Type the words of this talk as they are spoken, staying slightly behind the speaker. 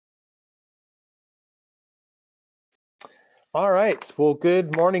All right. Well,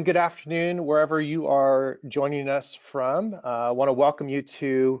 good morning, good afternoon, wherever you are joining us from. I want to welcome you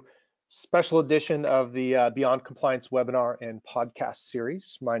to special edition of the Beyond Compliance webinar and podcast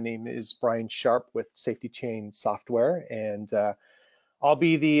series. My name is Brian Sharp with SafetyChain Software, and I'll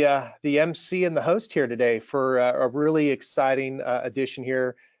be the MC and the host here today for a really exciting edition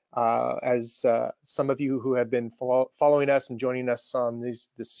here. As some of you who have been following us and joining us on this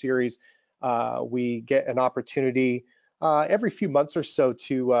series, we get an opportunity every few months or so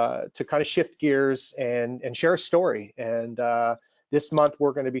to kind of shift gears and share a story. And this month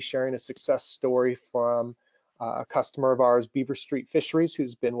we're going to be sharing a success story from a customer of ours, Beaver Fisheries,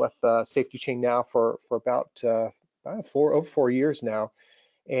 who's been with SafetyChain now for about over 4 years now.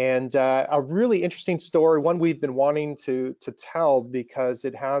 And a really interesting story, one we've been wanting to tell because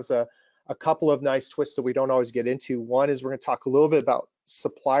it has a couple of nice twists that we don't always get into. One is we're going to talk a little bit about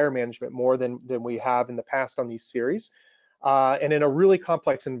supplier management more than we have in the past on these series, and in a really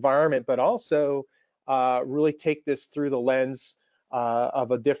complex environment, but also really take this through the lens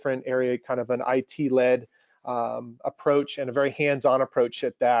of a different area, kind of an IT-led approach and a very hands-on approach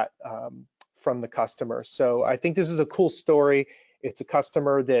at that from the customer. So I think this is a cool story. It's a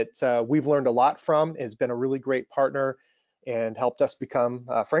customer that we've learned a lot from, has been a really great partner and helped us become,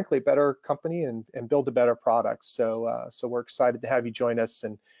 frankly, a better company and build a better product. So we're excited to have you join us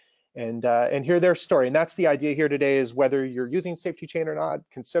and hear their story. And that's the idea here today, is whether you're using SafetyChain or not,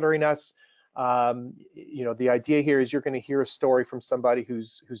 considering us, the idea here is you're going to hear a story from somebody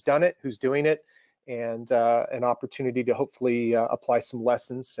who's done it, who's doing it, and an opportunity to hopefully apply some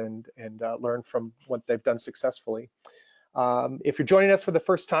lessons and learn from what they've done successfully. If you're joining us for the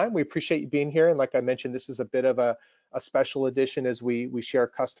first time, we appreciate you being here. And like I mentioned, this is a bit of a special edition as we share a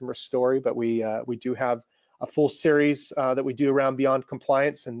customer story, but we do have a full series that we do around Beyond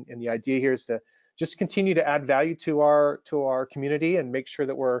Compliance. And the idea here is to just continue to add value to our community and make sure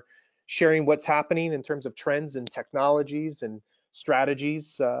that we're sharing what's happening in terms of trends and technologies and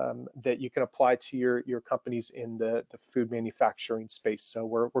strategies that you can apply to your companies in the food manufacturing space. So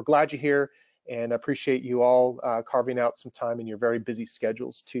we're glad you're here and appreciate you all carving out some time in your very busy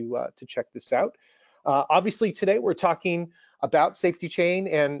schedules to check this out. Obviously, today we're talking about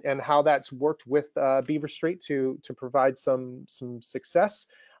SafetyChain and how that's worked with Beaver to provide some success.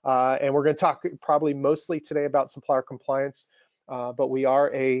 And we're going to talk probably mostly today about supplier compliance, but we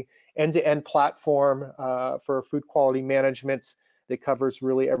are a end-to-end platform for food quality management that covers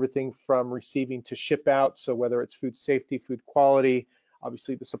really everything from receiving to ship out. So whether it's food safety, food quality,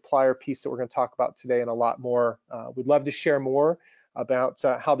 obviously the supplier piece that we're going to talk about today, and a lot more. We'd love to share more about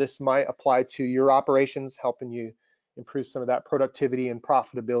how this might apply to your operations, helping you improve some of that productivity and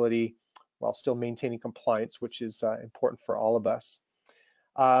profitability while still maintaining compliance, which is important for all of us.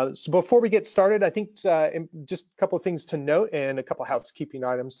 So before we get started, I think just a couple of things to note and a couple of housekeeping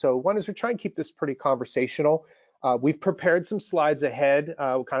items. So one is we try and keep this pretty conversational. We've prepared some slides ahead,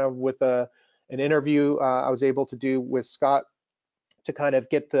 kind of with an interview I was able to do with Scott to kind of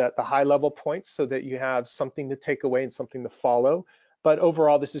get the high level points so that you have something to take away and something to follow. But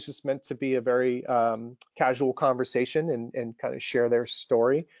overall, this is just meant to be a very casual conversation and kind of share their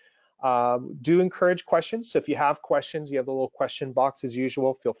story. Do encourage questions. So if you have questions, you have the little question box as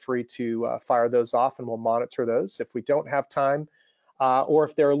usual. Feel free to fire those off and we'll monitor those. If we don't have time, or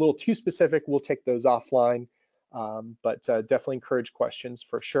if they're a little too specific, we'll take those offline. But definitely encourage questions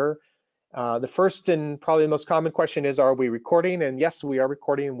for sure. The first and probably the most common question is, are we recording? And yes, we are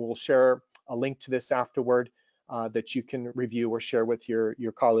recording, and we'll share a link to this afterward that you can review or share with your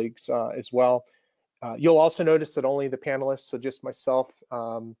colleagues as well. You'll also notice that only the panelists, so just myself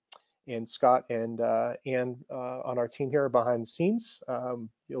and Scott and Ann on our team here behind the scenes,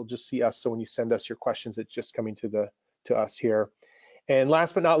 you'll just see us. So when you send us your questions, it's just coming to us here. And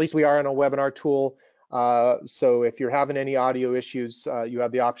last but not least, we are on a webinar tool. So if you're having any audio issues, you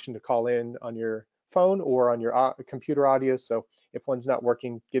have the option to call in on your phone or on your computer audio. So if one's not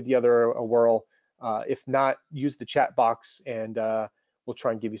working, give the other a whirl. If not, use the chat box and we'll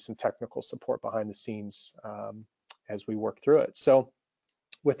try and give you some technical support behind the scenes as we work through it. So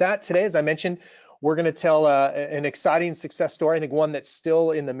with that, today, as I mentioned, we're going to tell an exciting success story, I think one that's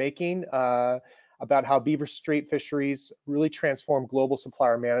still in the making, about how Beaver Fisheries really transformed global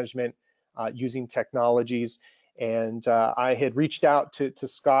supplier management using technologies. And I had reached out to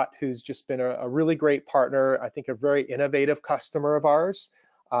Scott, who's just been a really great partner, I think a very innovative customer of ours,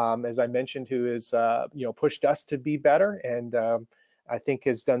 as I mentioned, who has pushed us to be better and I think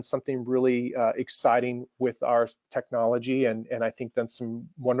has done something really exciting with our technology and I think done some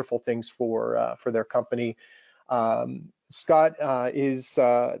wonderful things for their company. Scott is,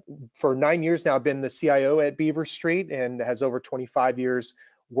 for 9 years now, been the CIO at Beaver Street and has over 25 years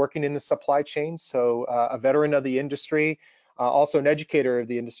working in the supply chain. So a veteran of the industry, also an educator of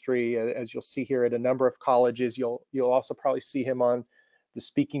the industry, as you'll see here at a number of colleges. You'll also probably see him on the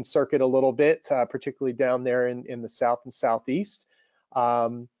speaking circuit a little bit, particularly down there in the South and Southeast.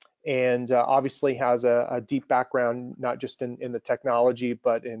 And obviously has a deep background, not just in the technology,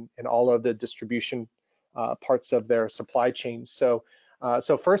 but in all of the distribution parts of their supply chain. So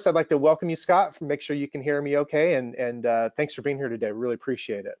first, I'd like to welcome you, Scott. Make sure you can hear me okay, and thanks for being here today. Really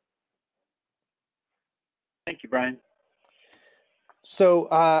appreciate it. Thank you, Brian. So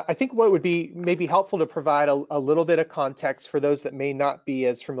I think what would be maybe helpful to provide a little bit of context for those that may not be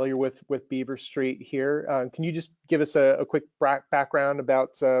as familiar with Beaver Street here. Can you just give us a quick background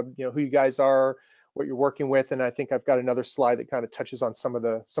about who you guys are, what you're working with, and I think I've got another slide that kind of touches on some of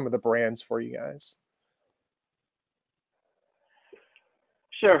the brands for you guys.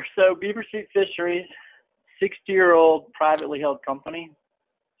 Sure. So Beaver Street Fisheries, 60-year-old privately held company.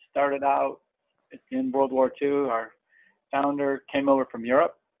 Started out in World War II. Our founder came over from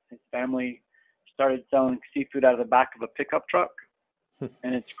Europe. His family started selling seafood out of the back of a pickup truck,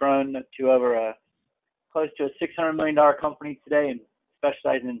 and it's grown to over close to a $600 million company today, and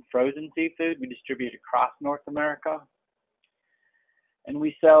specializing in frozen seafood. We distribute across North America, and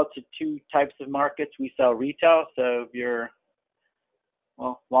we sell to two types of markets. We sell retail, so if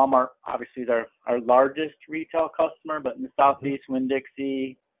Walmart obviously is our largest retail customer, but in the Southeast,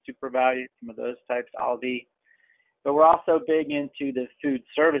 Winn-Dixie, Super Value, some of those types, Aldi. But we're also big into the food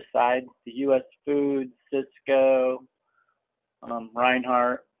service side, the U.S. Foods, Cisco,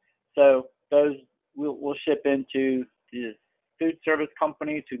 Reinhardt. So those we'll ship into the food service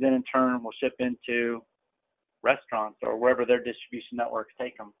companies, who then in turn will ship into restaurants or wherever their distribution networks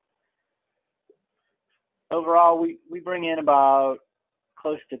take them. Overall, we bring in about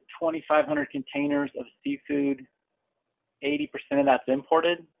close to 2,500 containers of seafood. 80% of that's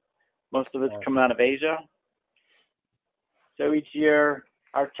imported. Most of it's coming out of Asia. So each year,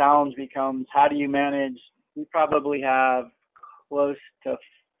 our challenge becomes, how do you manage? We probably have close to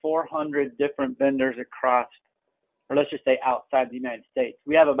 400 different vendors across, or let's just say outside the United States.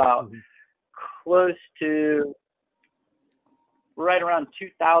 We have about close to right around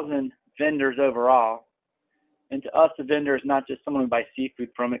 2,000 vendors overall. And to us, a vendor is not just someone we buy seafood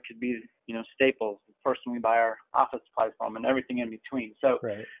from. It could be, Staples, the person we buy our office supplies from, and everything in between. So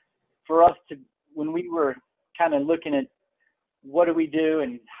for us when we were kind of looking at what do we do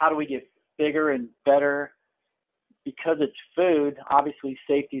and how do we get bigger and better, because it's food, obviously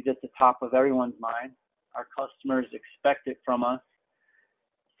safety is at the top of everyone's mind. Our customers expect it from us.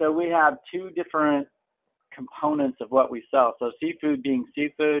 So we have two different components of what we sell. So seafood being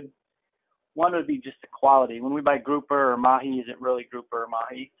seafood, one would be just the quality. When we buy grouper or mahi, isn't really grouper or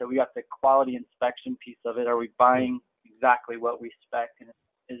mahi. So we got the quality inspection piece of it. Are we buying exactly what we spec, and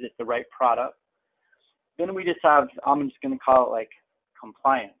is it the right product? Then we just have, I'm just going to call it like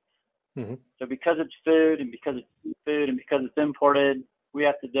compliance. So because it's food and because it's seafood and because it's imported, we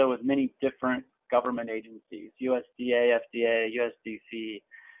have to deal with many different government agencies, USDA, FDA, USDC,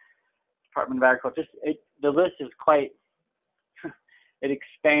 Department of Agriculture. The list is quite, it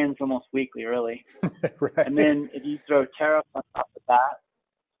expands almost weekly, really. And then if you throw tariffs on top of that,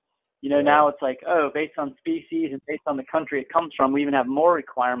 now it's like, based on species and based on the country it comes from, we even have more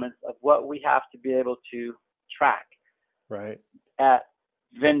requirements of what we have to be able to track at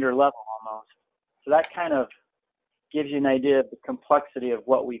vendor level almost. So that kind of gives you an idea of the complexity of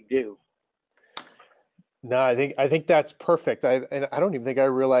what we do. No, I think that's perfect. And I don't even think I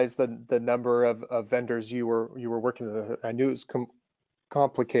realized the number of vendors you were working with. I knew it was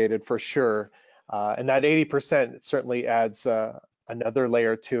complicated for sure, and that 80% certainly adds another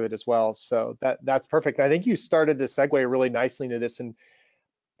layer to it as well. So that's perfect. I think you started to segue really nicely into this, and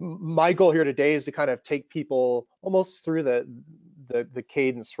my goal here today is to kind of take people almost through the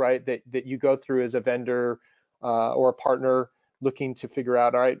cadence, right, that you go through as a vendor or a partner looking to figure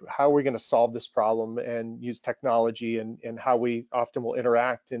out, all right, how are we going to solve this problem and use technology, and how we often will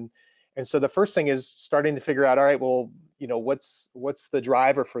interact. And so the first thing is starting to figure out, all right, well, what's the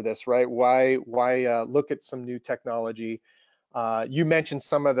driver for this, right? Why look at some new technology? You mentioned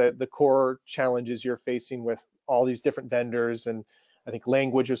some of the core challenges you're facing with all these different vendors, and I think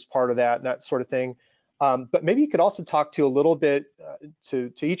language was part of that and that sort of thing. But maybe you could also talk to a little bit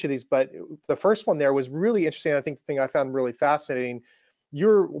to each of these. But the first one there was really interesting. I think the thing I found really fascinating.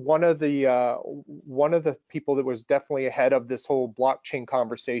 You're one of the people that was definitely ahead of this whole blockchain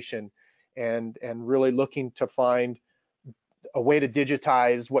conversation, and really looking to find a way to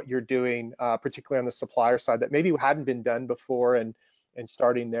digitize what you're doing, particularly on the supplier side, that maybe hadn't been done before, and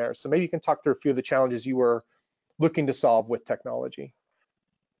starting there. So maybe you can talk through a few of the challenges you were looking to solve with technology.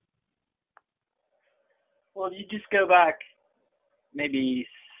 Well, you just go back maybe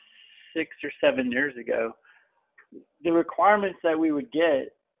 6 or 7 years ago, the requirements that we would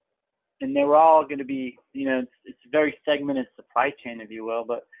get, and they were all going to be, it's a very segmented supply chain, if you will,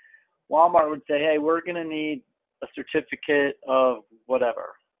 but Walmart would say, hey, we're going to need a certificate of whatever.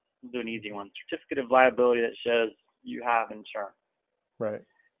 We'll do an easy one. Certificate of liability that shows you have insurance. Right.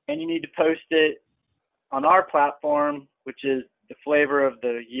 And you need to post it on our platform, which is the flavor of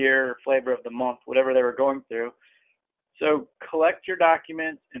the year, flavor of the month, whatever they were going through. So collect your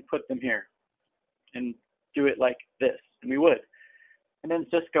documents and put them here and do it like this. And we would. And then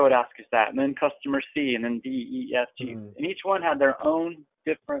Cisco would ask us that, and then customer C, and then D, E, F, G. And each one had their own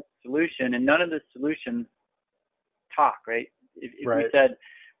different solution, and none of the solutions talk, right? If we said,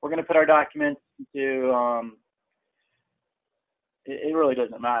 we're going to put our documents into, it really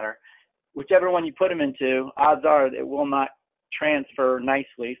doesn't matter. Whichever one you put them into, odds are it will not transfer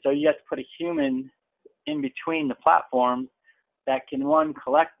nicely. So you have to put a human in between the platforms that can, one,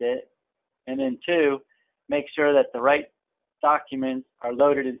 collect it, and then two, make sure that the right documents are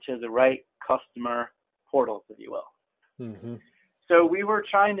loaded into the right customer portals, if you will. So we were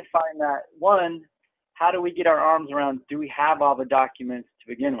trying to find that, one, how do we get our arms around, do we have all the documents to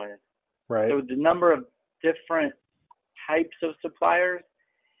begin with? Right. So the number of different types of suppliers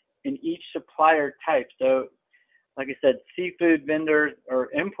in each supplier type. So like I said, seafood vendors or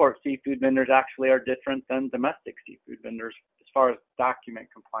import seafood vendors actually are different than domestic seafood vendors as far as document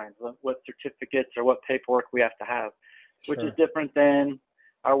compliance, what certificates or what paperwork we have to have, which is different than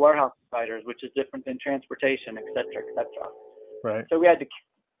our warehouse providers, which is different than transportation, et cetera, et cetera. Right. So we had to,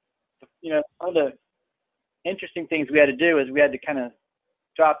 one of the interesting things we had to do is we had to kind of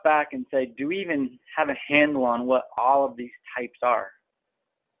drop back and say, do we even have a handle on what all of these types are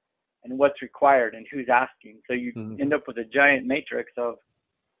and what's required and who's asking? So you end up with a giant matrix of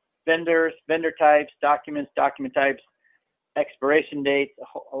vendors, vendor types, documents, document types, expiration dates,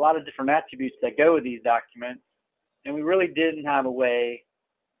 a lot of different attributes that go with these documents. And we really didn't have a way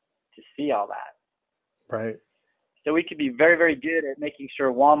to see all that. Right. So we could be very, very good at making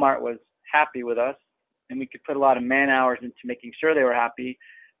sure Walmart was happy with us, and we could put a lot of man hours into making sure they were happy,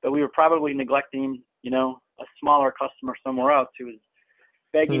 but we were probably neglecting, a smaller customer somewhere else who was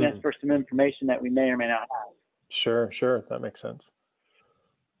begging us for some information that we may or may not have. Sure. That makes sense.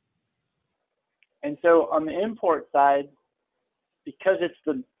 And so on the import side, because it's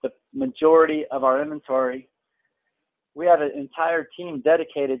the majority of our inventory, we have an entire team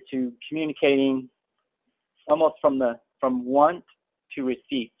dedicated to communicating almost from want to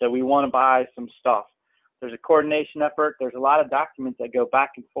receipt. So we want to buy some stuff. There's a coordination effort. There's a lot of documents that go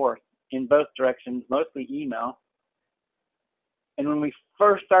back and forth in both directions, mostly email. And when we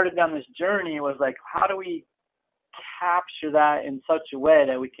first started down this journey, it was like, how do we capture that in such a way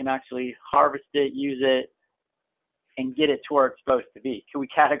that we can actually harvest it, use it, and get it to where it's supposed to be? Can we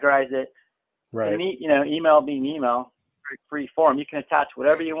categorize it? Right. And, email being email, free form. You can attach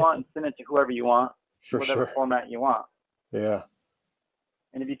whatever you want and send it to whoever you want, whatever format you want. Yeah.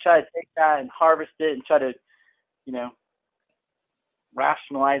 And if you try to take that and harvest it and try to,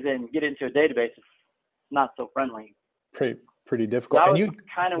 rationalize it and get it into a database, it's not so friendly. Pretty difficult. That was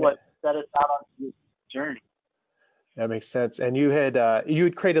kind of what set us out on this journey. That makes sense. And you had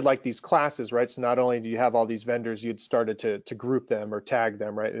created like these classes, right? So not only do you have all these vendors, you'd started to group them or tag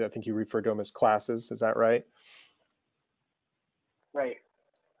them, right? I think you referred to them as classes. Is that right? Right.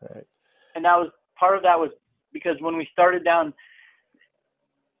 Right. And that was part of that was because when we started down,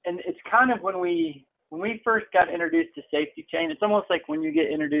 and it's kind of when we first got introduced to SafetyChain, it's almost like when you get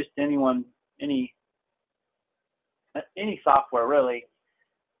introduced to any software really,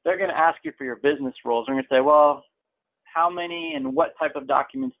 they're going to ask you for your business rules. They're going to say, well, how many and what type of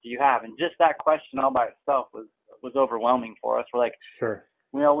documents do you have? And just that question all by itself was overwhelming for us. We're like,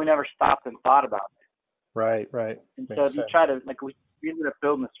 we never stopped and thought about it. Right. And so if you try to, like we ended up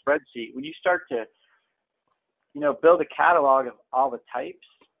building a spreadsheet. When you start to, build a catalog of all the types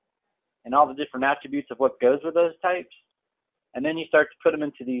and all the different attributes of what goes with those types, and then you start to put them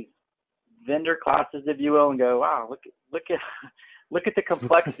into these vendor classes, if you will, and go, wow, look at the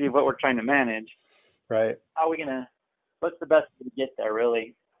complexity of what we're trying to manage. Right. What's the best way to get there,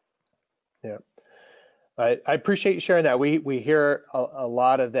 really? Yeah. I appreciate you sharing that. We hear a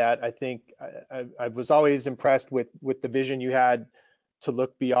lot of that. I think I was always impressed with the vision you had to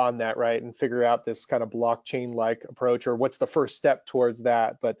look beyond that, right, and figure out this kind of blockchain-like approach, or what's the first step towards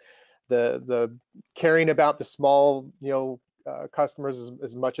that. But the caring about the small, customers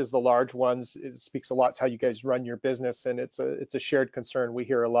as much as the large ones. It speaks a lot to how you guys run your business, and it's a shared concern we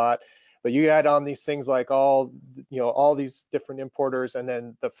hear a lot. But you add on these things like all these different importers, and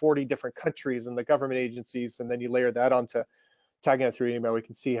then the 40 different countries and the government agencies, and then you layer that onto tagging it through email. We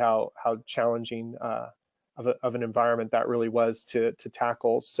can see how challenging of an environment that really was to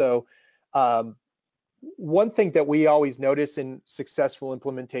tackle. So one thing that we always notice in successful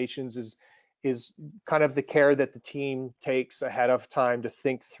implementations is kind of the care that the team takes ahead of time to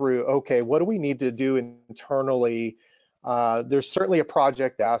think through, okay, what do we need to do internally? There's certainly a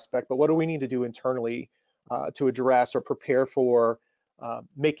project aspect, but what do we need to do internally to address or prepare for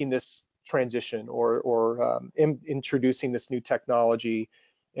making this transition or introducing this new technology?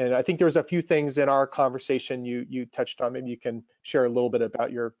 And I think there's a few things in our conversation you touched on. Maybe you can share a little bit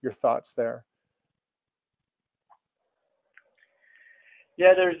about your thoughts there.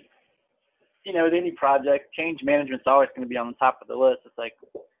 Yeah, there's, with any project, change management's always going to be on the top of the list. It's like,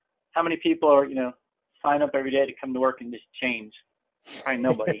 how many people are, sign up every day to come to work and just change? Probably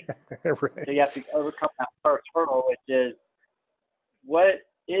nobody. Right. So you have to overcome that first hurdle, which is, what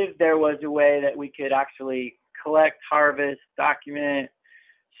if there was a way that we could actually collect, harvest, document,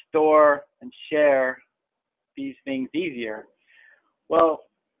 store, and share these things easier? Well,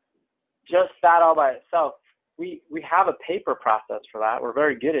 just that all by itself, we have a paper process for that. We're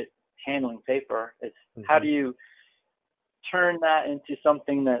very good at handling paper. It's how do you turn that into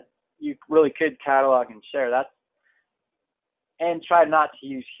something that you really could catalog and share? And try not to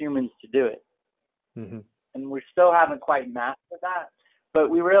use humans to do it. And we still haven't quite mastered that, but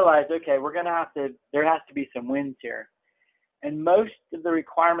we realized, okay, there has to be some wins here. And most of the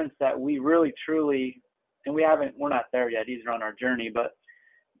requirements that we really truly, and we're not there yet, these are on our journey, but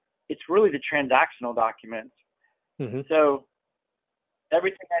it's really the transactional documents. So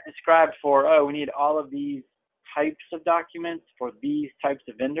everything I described for, we need all of these types of documents for these types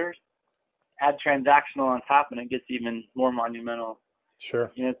of vendors, add transactional on top and it gets even more monumental.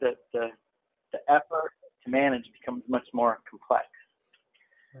 Sure. The effort to manage becomes much more complex.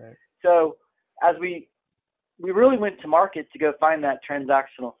 Right. So as we really went to market to go find that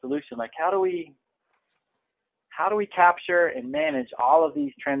transactional solution, like how do we capture and manage all of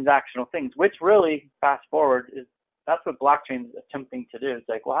these transactional things, which really, fast forward, that's what blockchain is attempting to do. It's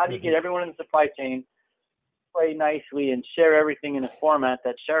like, well, how do you get everyone in the supply chain play nicely and share everything in a format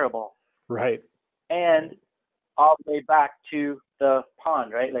that's shareable? Right. And all the way back to the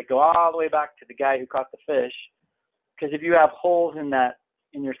pond, right? Like go all the way back to the guy who caught the fish. Because if you have holes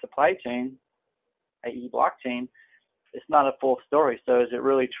in your supply chain, i.e. blockchain, it's not a full story. So is it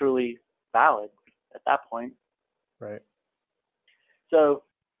really truly valid at that point? Right. So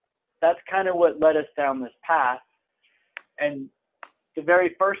that's kind of what led us down this path. And the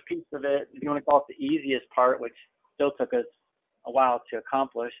very first piece of it, if you want to call it the easiest part, which still took us a while to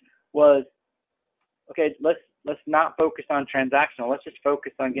accomplish, was, okay, let's not focus on transactional. Let's just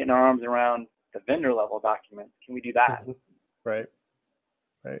focus on getting our arms around the vendor level documents. Can we do that? Right.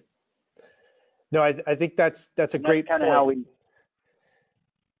 Right. No, I think that's a great point. How we.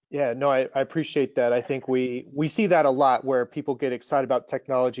 Yeah, no, I appreciate that. I think we see that a lot where people get excited about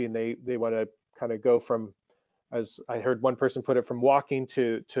technology and they want to kind of go from, as I heard one person put it, from walking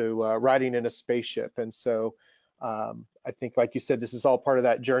to riding in a spaceship. And so I think, like you said, this is all part of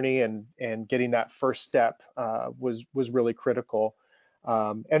that journey, and getting that first step was really critical.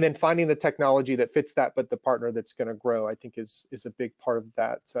 And then finding the technology that fits that, but the partner that's going to grow, I think is a big part of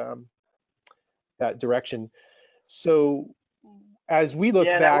that direction. So as we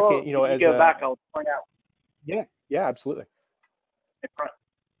looked back, if you go back, I'll point out. Yeah, absolutely.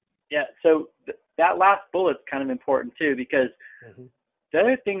 Yeah, so that last bullet's kind of important too, because the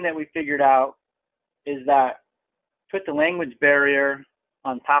other thing that we figured out is that put the language barrier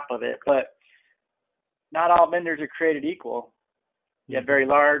on top of it, but not all vendors are created equal. You have very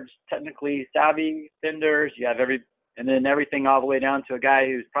large, technically savvy vendors. You have and then everything all the way down to a guy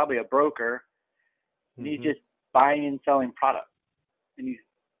who's probably a broker, and he's just buying and selling product. And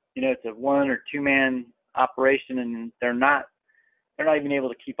it's a 1 or 2 man operation, and they're not even able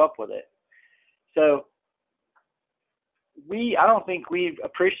to keep up with it. So I don't think we've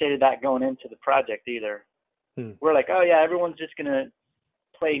appreciated that going into the project either. We're like, oh yeah, everyone's just gonna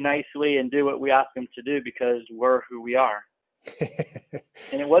play nicely and do what we ask them to do because we're who we are.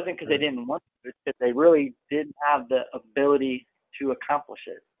 And it wasn't because they didn't want to, it's because they really didn't have the ability to accomplish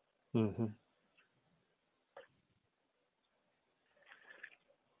it.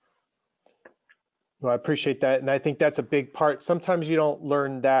 Well, I appreciate that, and I think that's a big part. Sometimes you don't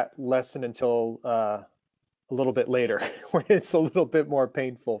learn that lesson until a a little bit later when it's a little bit more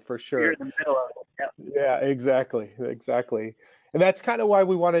painful for You're sure. in the middle of it. Yep. Yeah, exactly, exactly. And that's kind of why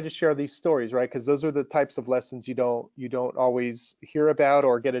we wanted to share these stories, right? Because those are the types of lessons you don't always hear about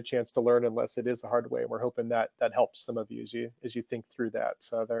or get a chance to learn unless it is the hard way. And we're hoping that that helps some of you as you think through that.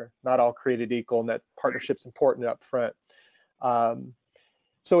 So they're not all created equal, and that partnership's important up front. Um,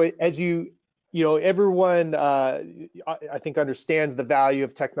 so as everyone, I think understands the value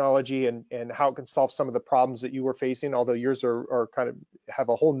of technology and how it can solve some of the problems that you were facing, although yours are kind of have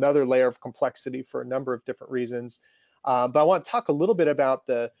a whole nother layer of complexity for a number of different reasons. But I want to talk a little bit about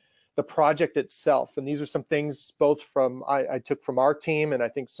the project itself. And these are some things both from I took from our team, and I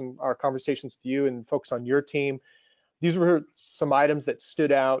think some our conversations with you and folks on your team. These were some items that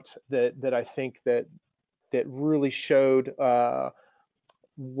stood out that I think that really showed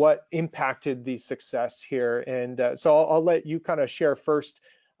what impacted the success here. And so I'll let you kind of share first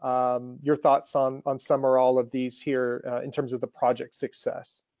your thoughts on some or all of these here in terms of the project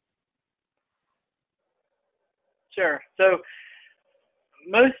success. Sure. So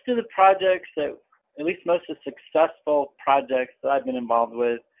most of the projects at least most of the successful projects that I've been involved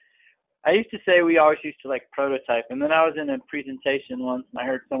with, I used to say we always used to like prototype. And then I was in a presentation once and I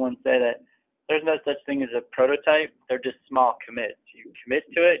heard someone say that there's no such thing as a prototype. They're just small commits. You commit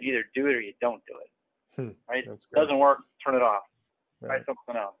to it, you either do it or you don't do it. Right? That's good. Doesn't work, turn it off. Try Right.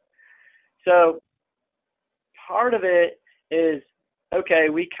 something else. So part of it is, okay,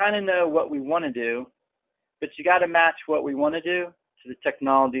 we kind of know what we want to do, but you got to match what we want to do to the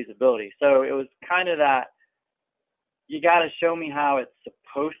technology's ability. So it was kind of that, you got to show me how it's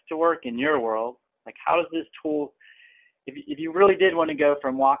supposed to work in your world. Like, how does this tool, if you really did want to go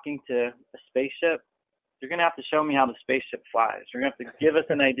from walking to a spaceship, you're going to have to show me how the spaceship flies. You're going to have to give us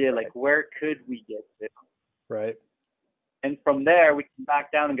an idea, like, where could we get to? Right. And from there, we can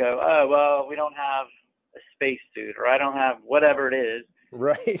back down and go, oh, well, we don't have a spacesuit, or I don't have whatever it is.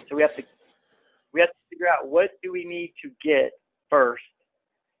 Right. So we have to figure out, what do we need to get first,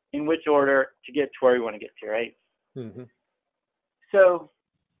 in which order to get to where we want to get to, right? Mm-hmm. So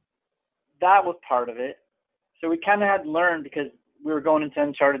that was part of it. So we kind of had to learn, because we were going into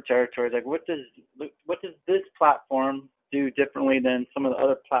uncharted territories. Like, what does this platform do differently than some of the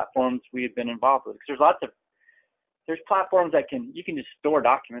other platforms we had been involved with? Because there's platforms that you can just store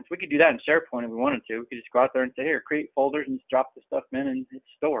documents. We could do that in SharePoint if we wanted to. We could just go out there and say, here, create folders and just drop the stuff in and it's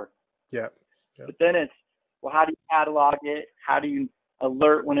stored. Yeah. Yeah. But then it's, well, how do you catalog it? How do you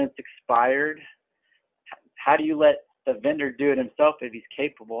alert when it's expired? How do you let the vendor do it himself if he's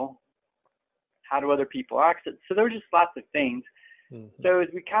capable? How do other people access it? So there were just lots of things. Mm-hmm. So as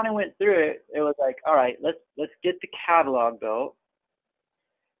we kind of went through it, it was like, all right, let's get the catalog built.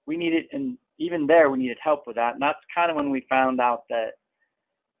 We needed, and even there, we needed help with that. And that's kind of when we found out that,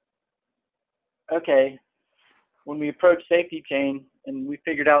 okay, when we approached SafetyChain and we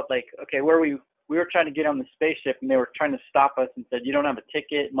figured out, like, okay, where we were trying to get on the spaceship, and they were trying to stop us and said, you don't have a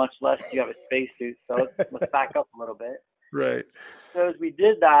ticket, much less do you have a spacesuit. So let's back up a little bit. Right. So as we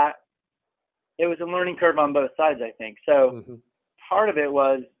did that, it was a learning curve on both sides, I think. So Mm-hmm. part of it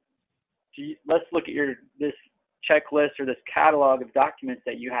was, let's look at this checklist or this catalog of documents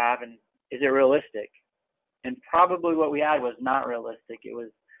that you have, and is it realistic? And probably what we had was not realistic.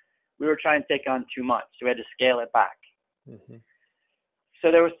 We were trying to take on too much, so we had to scale it back. Mm-hmm.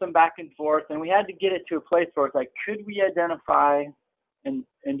 So there was some back and forth, and we had to get it to a place where it's like, could we identify and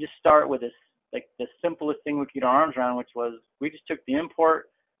just start with this, like the simplest thing we could get our arms around, which was, we just took the import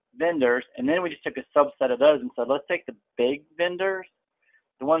vendors, and then we just took a subset of those and said, let's take the big vendors,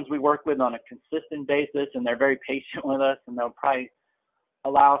 the ones we work with on a consistent basis, and they're very patient with us, and they'll probably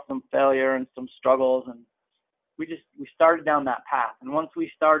allow some failure and some struggles. And we started down that path. And once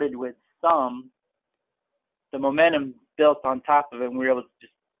we started with some, the momentum built on top of it, and we were able to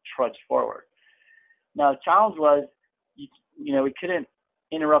just trudge forward. Now, the challenge was, we couldn't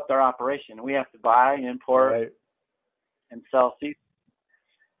interrupt our operation. We have to buy, import, Right. and sell seafood.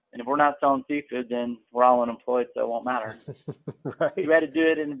 And if we're not selling seafood, then we're all unemployed, so it won't matter. Right. We had to do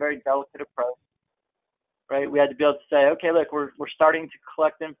it in a very delicate approach, right? We had to be able to say, okay, look, we're starting to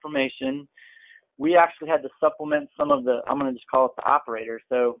collect information. We actually had to supplement some of I'm going to just call it the operators.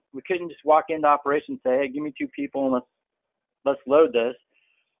 So we couldn't just walk into operation and say, hey, give me 2 people and let's load this.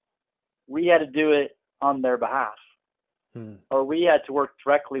 We had to do it on their behalf. Or we had to work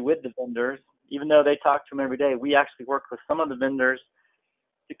directly with the vendors. Even though they talk to them every day, we actually worked with some of the vendors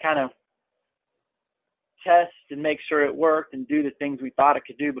to kind of test and make sure it worked and do the things we thought it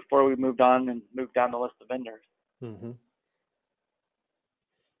could do before we moved on and moved down the list of vendors. Mm-hmm.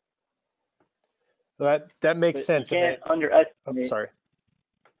 That makes sense. You can't underestimate sorry.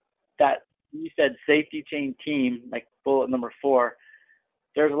 that you said SafetyChain team, like bullet number 4,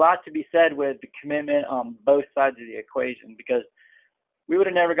 there's a lot to be said with the commitment on both sides of the equation, because we would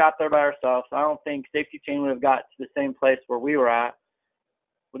have never got there by ourselves. I don't think SafetyChain would have got to the same place where we were at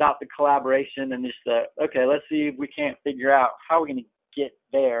without the collaboration and just okay, let's see if we can't figure out how we're going to get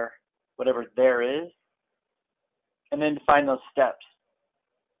there, whatever there is, and then define those steps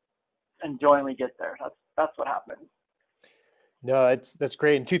and jointly get there. That's what happened. No, that's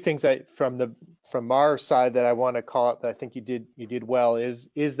great. And two things from our side that I want to call out that I think you did well is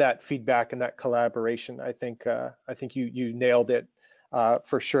that feedback and that collaboration. I think you nailed it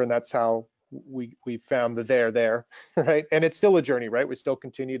for sure, and that's how we found the there, right? And it's still a journey, right? We still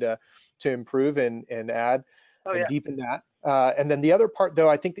continue to improve and add and deepen that. And then the other part, though,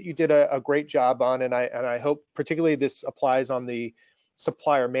 I think that you did a great job on, and I hope particularly this applies on the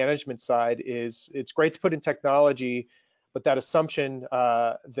supplier management side, is it's great to put in technology, but that assumption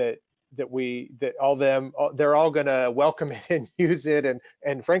that they're all going to welcome it and use it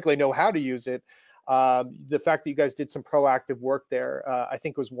and frankly know how to use it. The fact that you guys did some proactive work there, I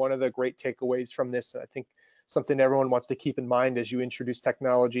think was one of the great takeaways from this. I think something everyone wants to keep in mind as you introduce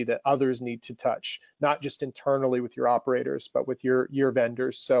technology that others need to touch, not just internally with your operators, but with your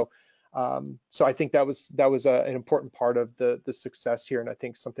vendors. So I think that was an important part of the success here, and I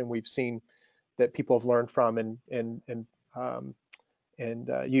think something we've seen that people have learned from and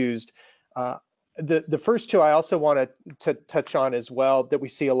used. The first two I also want to touch on as well that we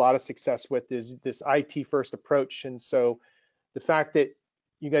see a lot of success with is this IT first approach. And so the fact that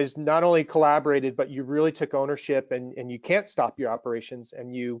you guys not only collaborated, but you really took ownership and you can't stop your operations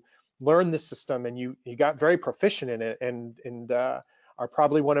and you learned the system and you got very proficient in it and are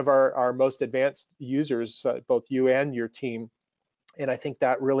probably one of our most advanced users, both you and your team. And I think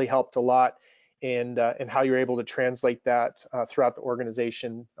that really helped a lot and how you're able to translate that throughout the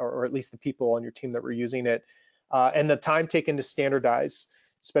organization, or at least the people on your team that were using it, and the time taken to standardize,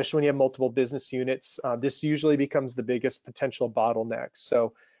 especially when you have multiple business units. This usually becomes the biggest potential bottleneck.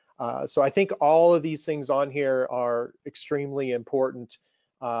 So I think all of these things on here are extremely important,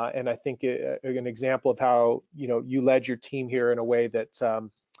 and I think an example of how you led your team here in a way that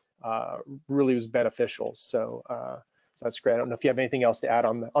really was beneficial. So that's great. I don't know if you have anything else to add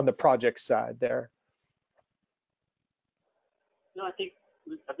on the project side there. No, I think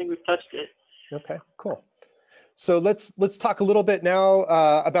we've touched it. Okay, cool. So let's talk a little bit now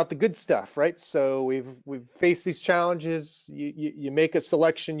about the good stuff, right? So we've faced these challenges. You make a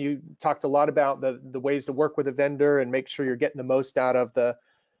selection. You talked a lot about the ways to work with a vendor and make sure you're getting the most out of the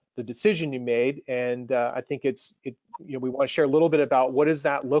decision you made. And I think we want to share a little bit about what does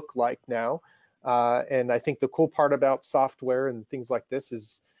that look like now. And I think the cool part about software and things like this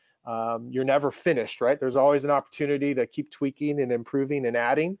is you're never finished, right? There's always an opportunity to keep tweaking and improving and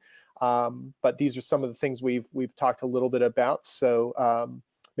adding. But these are some of the things we've talked a little bit about. So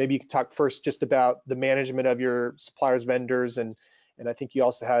maybe you can talk first just about the management of your suppliers, vendors, and I think you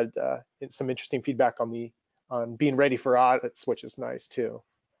also had some interesting feedback on being ready for audits, which is nice too.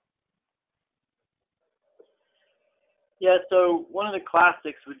 Yeah. So one of the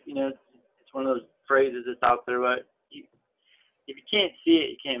classics, it's one of those phrases that's out there, but if you can't see it,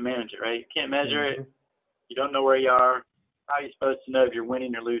 you can't manage it, right? You can't measure it. You don't know where you are. How are you supposed to know if you're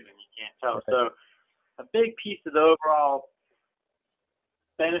winning or losing? You can't tell. Right. So a big piece of the overall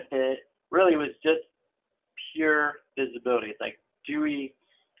benefit really was just pure visibility. It's like,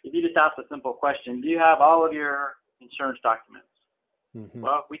 if you just ask a simple question, do you have all of your insurance documents?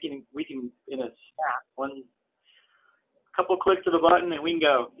 Well, we can in a snap, couple clicks of a button, and we can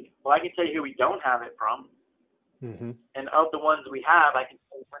go, well, I can tell you who we don't have it from. And of the ones we have, I can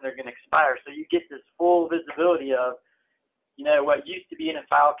tell you when they're going to expire. So you get this full visibility of, what used to be in a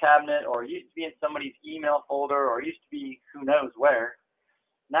file cabinet or used to be in somebody's email folder or used to be who knows where.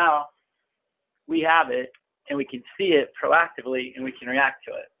 Now we have it and we can see it proactively and we can react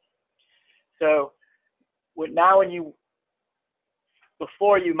to it. So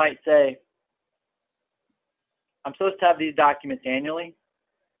before you might say, I'm supposed to have these documents annually.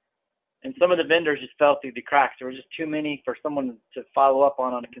 And some of the vendors just fell through the cracks. There were just too many for someone to follow up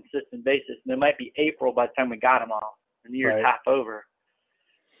on a consistent basis. And it might be April by the time we got them all. And the year's half over.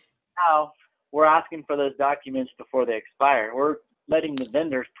 Now we're asking for those documents before they expire. We're letting the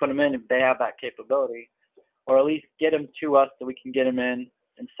vendors put them in if they have that capability, or at least get them to us so we can get them in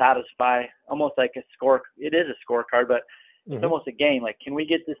and satisfy, almost like a score. It is a scorecard, but it's almost a game. Like, can we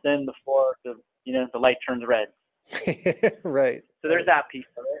get this in before the light turns red? Right. So there's that piece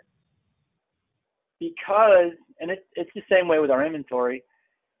of it. Because, and it's the same way with our inventory.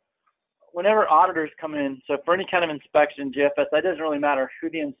 whenever auditors come in, so for any kind of inspection, GFS, that doesn't really matter who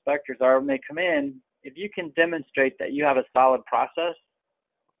the inspectors are. When they come in, if you can demonstrate that you have a solid process,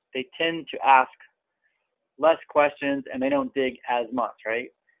 they tend to ask less questions and they don't dig as much, right?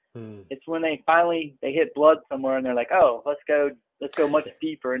 It's when they finally hit blood somewhere and they're like, oh, let's go much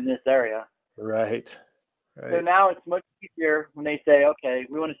deeper in this area. Right. So now it's much easier when they say, okay,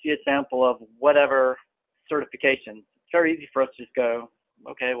 we want to see a sample of whatever certification. It's very easy for us to just go,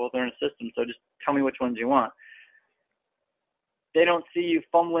 okay, well, they're in a system, so just tell me which ones you want. They don't see you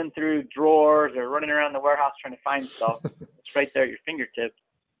fumbling through drawers or running around the warehouse trying to find stuff. It's right there at your fingertips.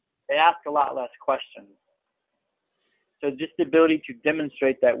 They ask a lot less questions. So just the ability to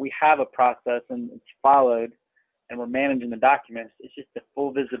demonstrate that we have a process and it's followed and we're managing the documents, it's just the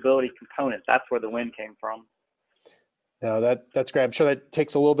full visibility component. That's where the win came from. No, that's great. I'm sure that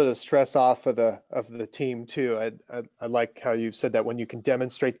takes a little bit of stress off of the team too. I like how you've said that when you can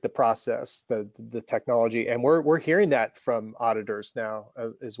demonstrate the process, the technology, and we're hearing that from auditors now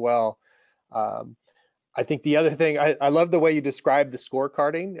as well. I think the other thing, I love the way you describe the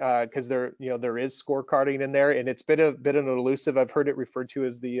scorecarding, because there is scorecarding in there, and it's been a bit of an elusive. I've heard it referred to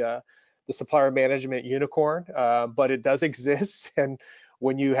as the supplier management unicorn, but it does exist. And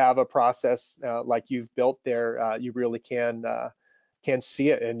when you have a process like you've built there, you really can see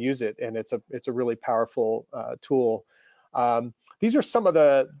it and use it, and it's a really powerful tool. These are some of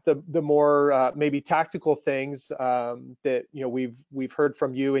the more maybe tactical things that we've heard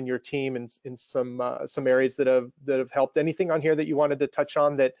from you and your team in some areas that have helped. Anything on here that you wanted to touch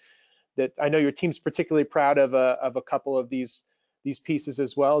on that I know your team's particularly proud of a couple of these pieces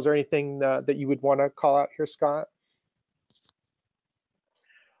as well? Is there anything that you would want to call out here, Scott?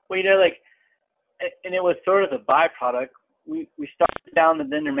 Well, and it was sort of a byproduct. We started down the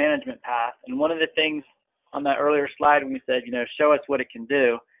vendor management path, and one of the things on that earlier slide when we said, show us what it can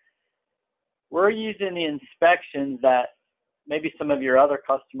do, we're using the inspections that maybe some of your other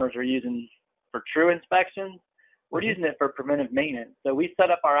customers are using for true inspections. We're using it for preventive maintenance. So we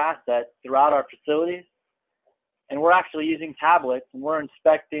set up our assets throughout our facilities, and we're actually using tablets, and we're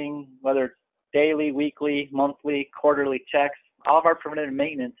inspecting whether it's daily, weekly, monthly, quarterly checks. All of our preventive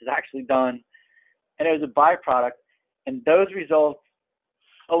maintenance is actually done, and it was a byproduct. And those results,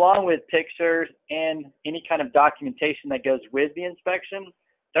 along with pictures and any kind of documentation that goes with the inspection,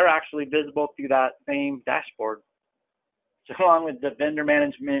 they're actually visible through that same dashboard. So along with the vendor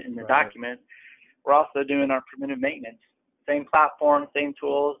management and the document, we're also doing our preventive maintenance. Same platform, same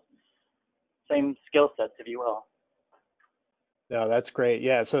tools, same skill sets, if you will. No, that's great.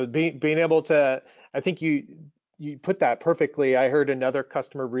 Yeah, so being able to, I think you put that perfectly. I heard another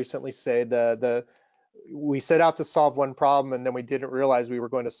customer recently say we set out to solve one problem and then we didn't realize we were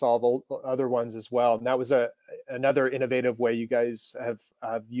going to solve other ones as well. And that was another innovative way you guys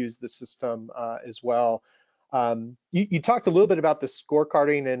have used the system as well. You talked a little bit about the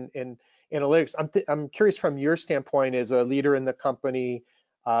scorecarding and analytics. I'm curious from your standpoint as a leader in the company,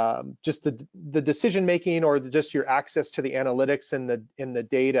 just the decision making or just your access to the analytics and the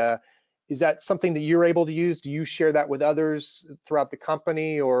data. Is that something that you're able to use? Do you share that with others throughout the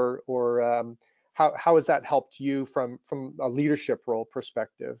company, or how has that helped you from a leadership role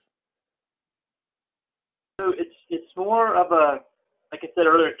perspective? So it's more of like I said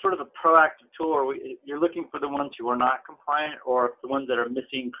earlier, it's sort of a proactive tool where you're looking for the ones who are not compliant or the ones that are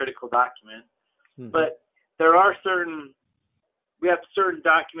missing critical documents. Mm-hmm. But we have certain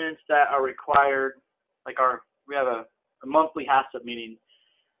documents that are required, like we have a monthly HACCP meeting,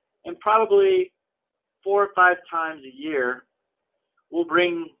 and probably 4 or 5 times a year, we'll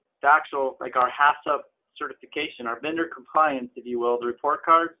bring the actual, like our HACCP certification, our vendor compliance, if you will, the report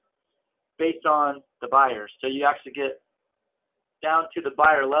cards, based on the buyers. So you actually get down to the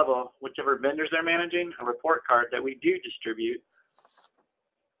buyer level, whichever vendors they're managing, a report card that we do distribute.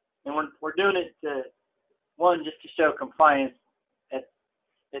 And we're doing it to, one, just to show compliance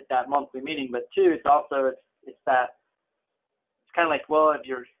at that monthly meeting, but two, it's also, it's kind of like, well, if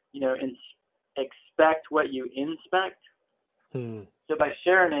you're, expect what you inspect. So by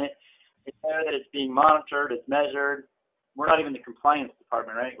sharing it, it's there that it's being monitored, it's measured. We're not even the compliance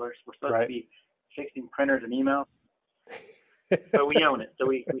department, right? We're supposed to be fixing printers and emails. But we own it, so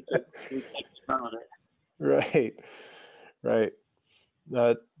we take fun with it. Right.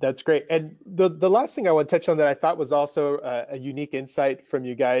 That's great. And the last thing I want to touch on that I thought was also a unique insight from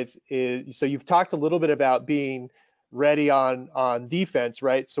you guys is, so you've talked a little bit about being ready on defense,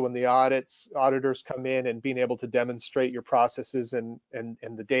 right? So when the auditors come in and being able to demonstrate your processes and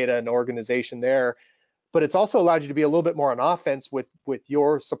the data and organization there, but it's also allowed you to be a little bit more on offense with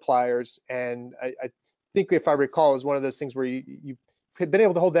your suppliers. And I think if I recall, it was one of those things where you've been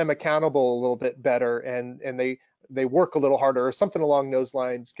able to hold them accountable a little bit better, and they work a little harder or something along those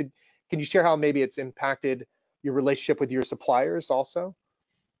lines. Can you share how maybe it's impacted your relationship with your suppliers also?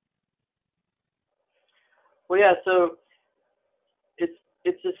 Well, yeah, so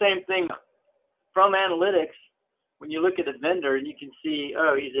it's the same thing from analytics. When you look at a vendor and you can see,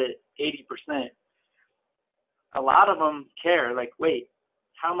 oh, he's at 80%. A lot of them care, like, wait,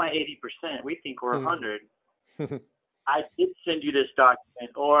 how am I 80%? We think we're 100. I did send you this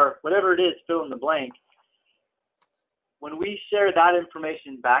document, or whatever it is, fill in the blank. When we share that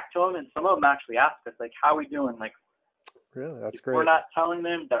information back to them, and some of them actually ask us, like, how are we doing? Like, really, that's if great. we're not telling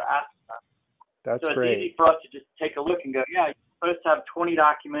them, they're asking us. That's so great. It's easy for us to just take a look and go, yeah, you're supposed to have 20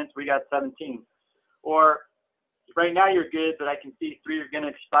 documents. We got 17. Or right now you're good, but I can see 3 are going to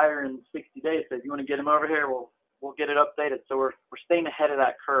expire in 60 days. So if you want to get them over here, we'll get it updated. So we're staying ahead of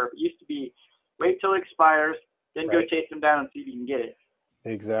that curve. It used to be wait till it expires, then go chase them down and see if you can get it.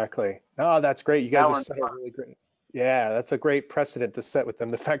 Exactly. Oh, that's great. You guys have set a really great. Yeah, that's a great precedent to set with them.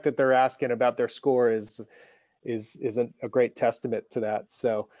 The fact that they're asking about their score is a great testament to that.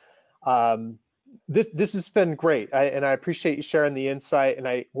 So this has been great, and I appreciate you sharing the insight.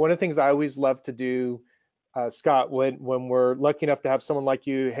 And one of the things I always love to do, Scott, when we're lucky enough to have someone like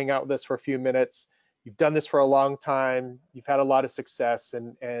you hang out with us for a few minutes, you've done this for a long time, you've had a lot of success,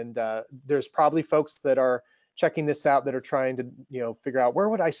 and there's probably folks that are checking this out that are trying to figure out, where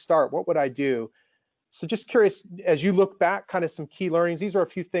would I start, what would I do? So just curious, as you look back, kind of some key learnings. These are a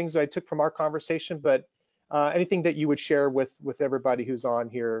few things that I took from our conversation, but anything that you would share with everybody who's on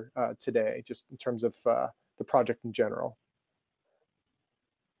here today, just in terms of the project in general.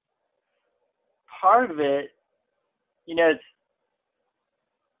 Part of it, it's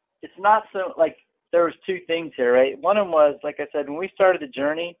not so, like, there was 2 things here, right? One of them was, like I said, when we started the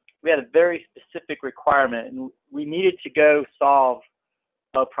journey, we had a very specific requirement, and we needed to go solve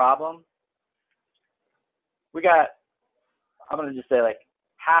a problem. I'm going to just say, like,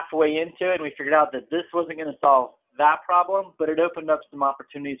 halfway into it, and we figured out that this wasn't going to solve that problem, but it opened up some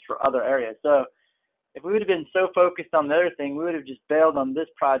opportunities for other areas. So if we would have been so focused on the other thing, we would have just bailed on this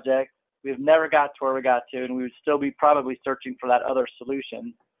project. We have never got to where we got to, and we would still be probably searching for that other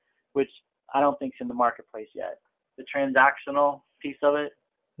solution, which I don't think is in the marketplace yet. The transactional piece of it.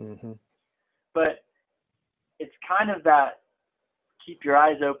 But it's kind of that keep your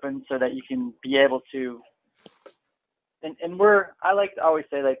eyes open so that you can be able to, and I like to always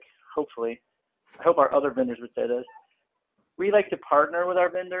say, like, hopefully, I hope our other vendors would say this, we like to partner with our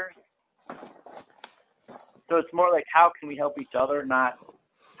vendors. So it's more like, how can we help each other, not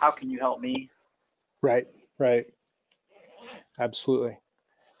how can you help me? Right. Absolutely.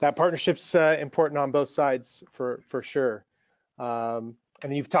 That partnership's important on both sides for sure. And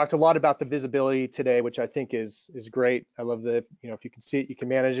you've talked a lot about the visibility today, which I think is great. I love that, if you can see it, you can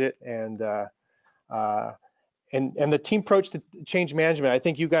manage it, and the team approach to change management. I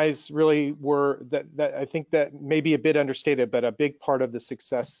think you guys really were that. I think that may be a bit understated, but a big part of the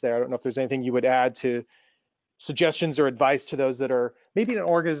success there. I don't know if there's anything you would add to suggestions or advice to those that are maybe in an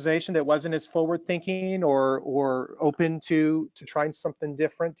organization that wasn't as forward thinking or open to trying something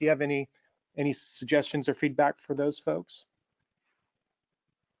different. Do you have any suggestions or feedback for those folks?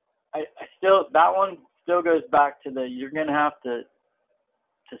 That one still goes back to you're going to have to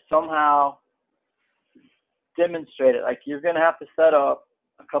somehow demonstrate it. Like, you're going to have to set up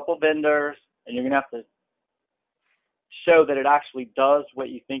a couple vendors, and you're going to have to show that it actually does what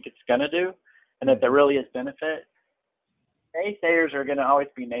you think it's going to do, and that there really is benefit. Naysayers are going to always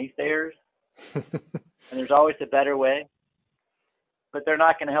be naysayers, and there's always a better way, but they're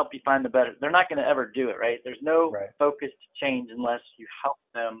not going to help you find the better. They're not going to ever do it, right? There's no focused change unless you help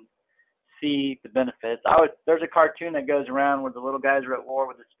them see the benefits. There's a cartoon that goes around where the little guys are at war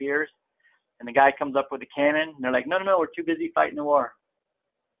with the spears, and the guy comes up with a cannon, and they're like, no, we're too busy fighting the war.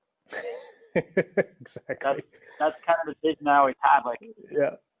 Exactly. That's kind of the vision I always have. Like,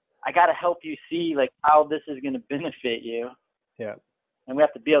 I got to help you see, like, how this is going to benefit you. Yeah. And we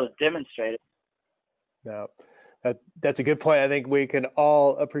have to be able to demonstrate it. No, that's a good point. I think we can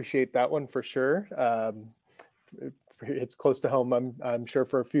all appreciate that one for sure. It's close to home, I'm sure,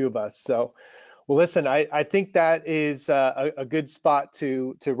 for a few of us. So, well, listen, I think that is a good spot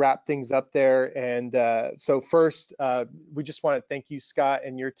to wrap things up there. And so first, we just want to thank you, Scott,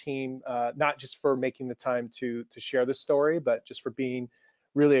 and your team, not just for making the time to share the story, but just for being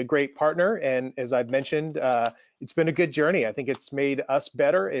really a great partner. And as I've mentioned, it's been a good journey. I think it's made us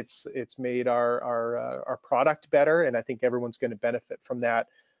better. It's made our product better, and I think everyone's going to benefit from that.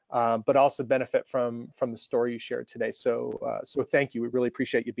 But also benefit from the story you shared today. So thank you. We really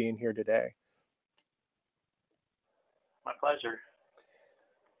appreciate you being here today. My pleasure.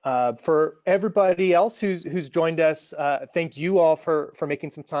 For everybody else who's joined us, thank you all for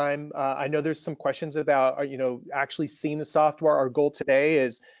making some time. I know there's some questions about actually seeing the software. Our goal today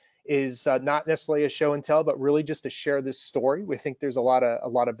is not necessarily a show and tell, but really just to share this story. We think there's a lot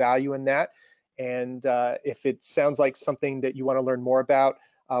of value in that. And if it sounds like something that you want to learn more about,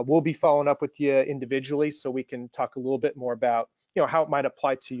 we'll be following up with you individually so we can talk a little bit more about how it might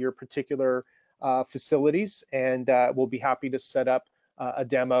apply to your particular facilities. And we'll be happy to set up a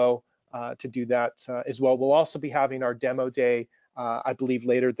demo to do that as well. We'll also be having our demo day, I believe,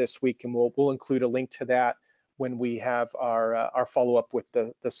 later this week, and we'll include a link to that when we have our follow-up with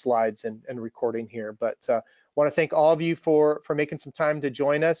the slides and recording here. But want to thank all of you for making some time to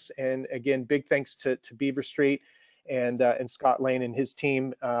join us. And again, big thanks to Beaver Street and Scott Lane and his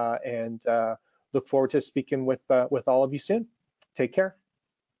team. And look forward to speaking with all of you soon. Take care.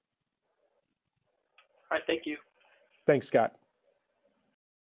 All right, thank you. Thanks, Scott.